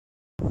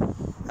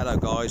Hello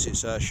guys,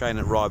 it's Shane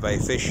at Rye Bay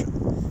Fish.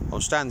 I'm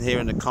standing here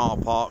in the car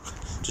park,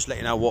 just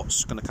letting you know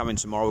what's going to come in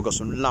tomorrow. We've got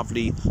some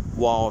lovely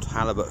wild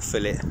halibut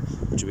fillet,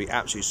 which will be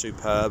absolutely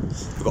superb.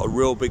 We've got a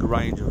real big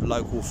range of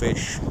local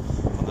fish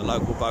from the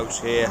local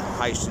boats here,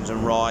 Hastings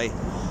and Rye.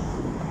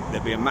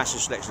 There'll be a massive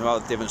selection of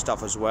other different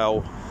stuff as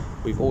well.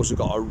 We've also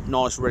got a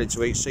nice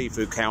ready-to-eat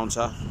seafood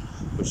counter,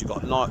 which has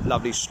got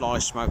lovely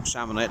sliced smoked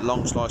salmon on it,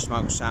 long sliced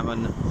smoked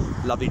salmon,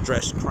 lovely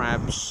dressed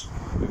crabs.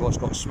 We've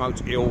also got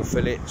smoked eel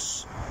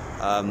fillets,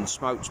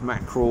 smoked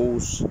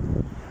mackerels,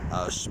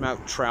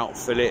 smoked trout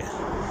fillet.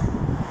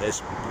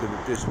 There's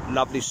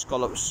lovely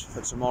scallops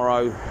for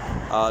tomorrow.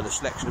 The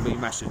selection will be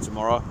massive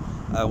tomorrow.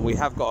 We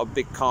have got a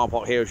big car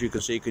park here, as you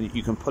can see.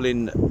 You can pull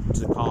in to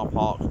the car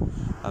park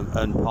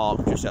and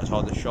park just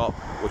outside the shop,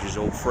 which is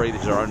all free.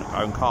 This is our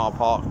own car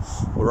park.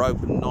 We're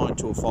open 9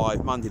 till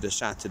 5, Monday to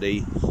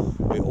Saturday.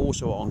 We're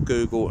also on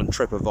Google and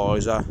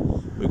TripAdvisor.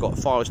 We've got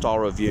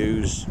 5-star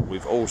reviews.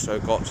 We've also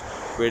got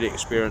really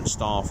experienced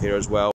staff here as well.